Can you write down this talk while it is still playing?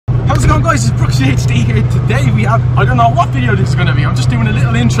How's it going, guys? It's Brooksy HD here. Today we have, I don't know what video this is going to be. I'm just doing a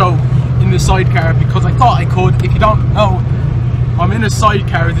little intro in the sidecar because I thought I could. If you don't know, I'm in a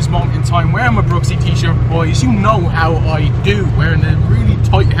sidecar at this moment in time wearing my Brooksy t-shirt. Boys, you know how I do, wearing a really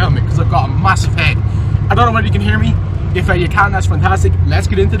tight helmet because I've got a massive head. I don't know whether you can hear me. If you can, that's fantastic. Let's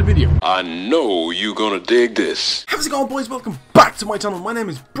get into the video. I know you're gonna dig this. How's it going, boys? Welcome back to my channel. My name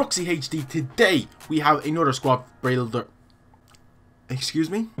is Brooksy HD. Today we have another squad builder. Excuse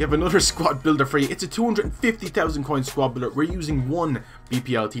me? We have another squad builder for you. It's a 250,000 coin squad builder. We're using one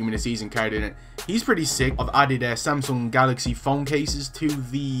BPL team in the season card in it. He's pretty sick. I've added Samsung Galaxy phone cases to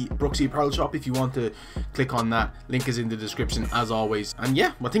the Brooksy Apparel shop. If you want to click on that, link is in the description as always. And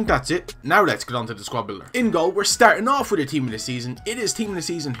yeah, I think that's it. Now let's get on to the squad builder. In goal, we're starting off with a team of the season. It is team of the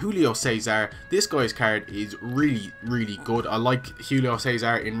season Julio Cesar. This guy's card is really good. I like Julio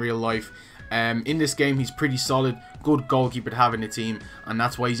Cesar in real life. In this game, he's pretty solid, good goalkeeper to have in the team, and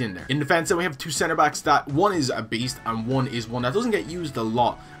that's why he's in there. In defense, then we have two centre backs that one is a beast and one is one that doesn't get used a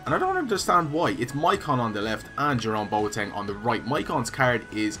lot, and I don't understand why. It's Maicon on the left and Jerome Boateng on the right. Maicon's card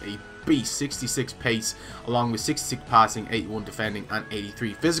is a beast, 66 pace along with 66 passing, 81 defending and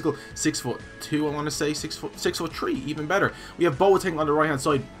 83 physical, 6'2", I want to say, 6'3", even better. We have Boateng on the right hand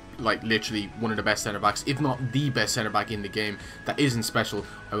side, like literally one of the best centre backs, if not the best centre back in the game. That isn't special,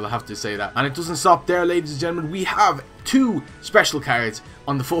 I will have to say that. And it doesn't stop there, ladies and gentlemen. We have two special cards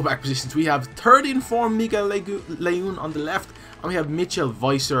on the fullback positions. We have third in form Miguel Leun on the left, and we have Mitchell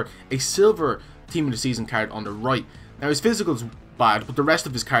Weiser, a silver team of the season card on the right. Now his physical's bad, but the rest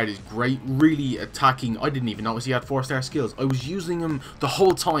of his card is great, really attacking. I didn't even notice he had 4-star skills. I was using him the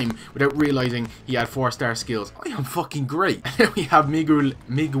whole time without realizing he had 4-star skills. I am fucking great. And then we have Miguel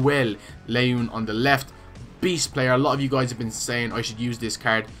Leun on the left, beast player. A lot of you guys have been saying I should use this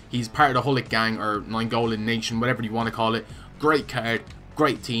card. He's part of the Hullet gang or 9 Golden Nation, whatever you want to call it. Great card,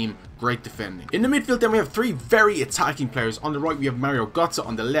 great team, great defending. In the midfield then we have three very attacking players. On the right we have Mario Götze,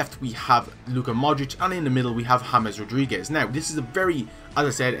 on the left we have Luka Modric, and in the middle we have James Rodriguez. Now this is a very, as I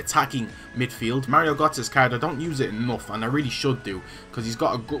said, attacking midfield. Mario Götze's card, I don't use it enough and I really should do because he's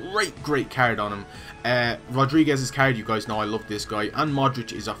got a great card on him. Rodriguez's card, you guys know I love this guy, and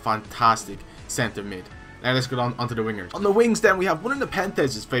Modric is a fantastic centre mid. Now let's get onto the wingers. On the wings then we have one of the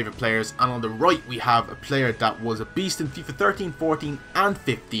Pentez's favourite players, and on the right we have a player that was a beast in FIFA 13, 14 and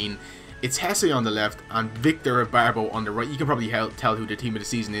 15. It's Hesse on the left and Victor Barbo on the right. You can probably tell who the team of the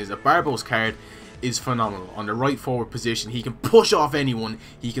season is. Barbo's card is phenomenal. On the right forward position, he can push off anyone,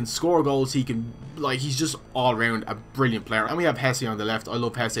 he can score goals, he can, like, he's just all around a brilliant player. And we have Hesse on the left. I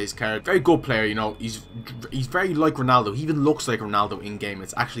love Hesse's card. Very good player, you know. He's very like Ronaldo. He even looks like Ronaldo in game.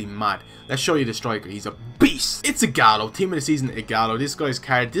 It's actually mad. Let's show you the striker. He's a beast. It's Ighalo, team of the season Ighalo. This guy's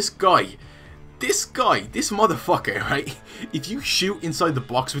card, this motherfucker, right? If you shoot inside the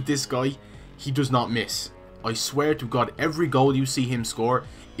box with this guy, he does not miss. I swear to God, every goal you see him score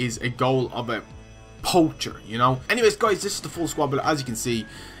is a goal of a poacher, you know. Anyways, guys, this is the full squad, but as you can see,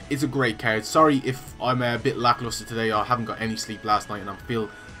 it's a great card. Sorry if I'm a bit lackluster today. I haven't got any sleep last night and I feel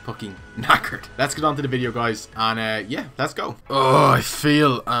fucking knackered. Let's get on to the video, guys, and yeah, let's go. Oh, I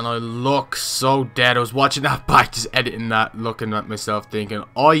feel and I look so dead. I was watching that back, just editing that, looking at myself thinking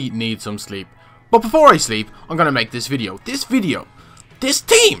I need some sleep. But before I sleep, I'm gonna make this video. This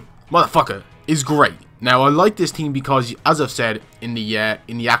team, motherfucker, is great. Now I like this team because, as I've said in the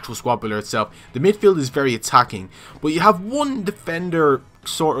actual squad builder itself, the midfield is very attacking, but you have one defender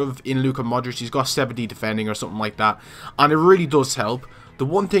sort of in Luka Modric. He's got 70 defending or something like that, and it really does help. The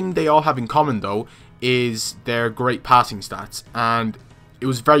one thing they all have in common though is their great passing stats, and it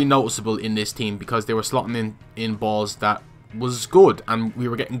was very noticeable in this team because they were slotting in balls that was good and we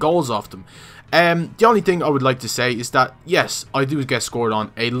were getting goals off them. The only thing I would like to say is that yes, I do get scored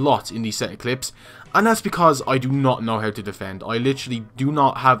on a lot in these set of clips, and that's because I do not know how to defend. I literally do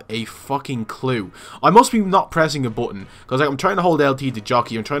not have a fucking clue. I must be not pressing a button because I'm trying to hold LT to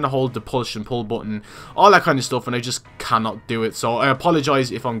jockey, I'm trying to hold the push and pull button, all that kind of stuff, and I just cannot do it. So I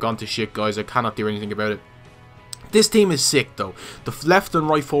apologise if I'm gone to shit, guys. I cannot do anything about it. This team is sick though. The left and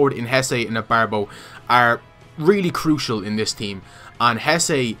right forward in Hesse and Barbo are really crucial in this team, and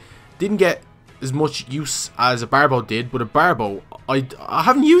Hesse didn't get as much use as a Barbo did, but a Barbo, I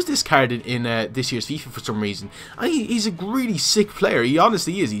haven't used this card in this year's FIFA for some reason, and he's a really sick player. He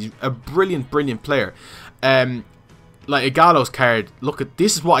honestly is. He's a brilliant player. Like Ighalo's card, look at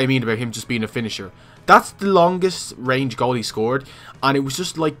this, is what I mean about him just being a finisher. That's the longest range goal he scored, and it was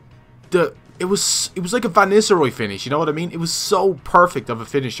just like it was like a Van Nistelrooy finish, you know what I mean? It was so perfect of a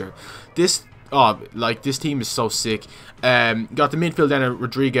finisher. This like, this team is so sick. Got the midfield then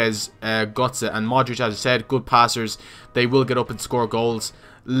Rodriguez, Götze and Modric. As I said, good passers. They will get up and score goals.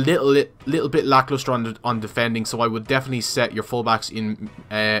 little bit lackluster on defending, so I would definitely set your fullbacks in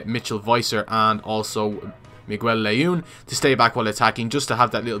Mitchell Weiser and also Miguel Layún to stay back while attacking, just to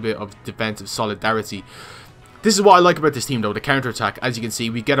have that little bit of defensive solidarity. This is what I like about this team though, the counter-attack. As you can see,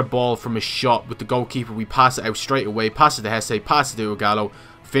 we get a ball from a shot with the goalkeeper, we pass it out straight away, pass it to Hesse, pass it to Ighalo,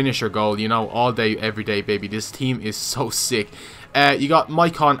 finish your goal, you know, all day, every day, baby. This team is so sick. You got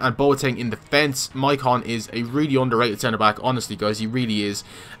Maicon and Boateng in defence. Maicon is a really underrated centre-back, honestly, guys. He really is.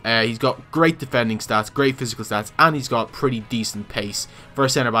 He's got great defending stats, great physical stats, and he's got pretty decent pace. For a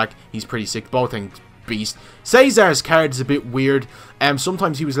centre-back, he's pretty sick. Boateng's beast. Cesar's card is a bit weird.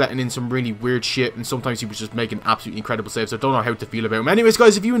 Sometimes he was letting in some really weird shit, and sometimes he was just making absolutely incredible saves. I don't know how to feel about him. Anyways,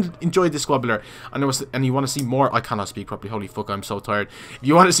 guys, if you enjoyed this squad builder and you want to see more, I cannot speak properly. Holy fuck, I'm so tired. If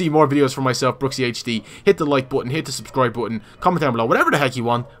you want to see more videos from myself, Brooksy HD, hit the like button, hit the subscribe button, comment down below, whatever the heck you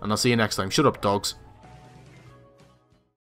want, and I'll see you next time. Shut up, dogs.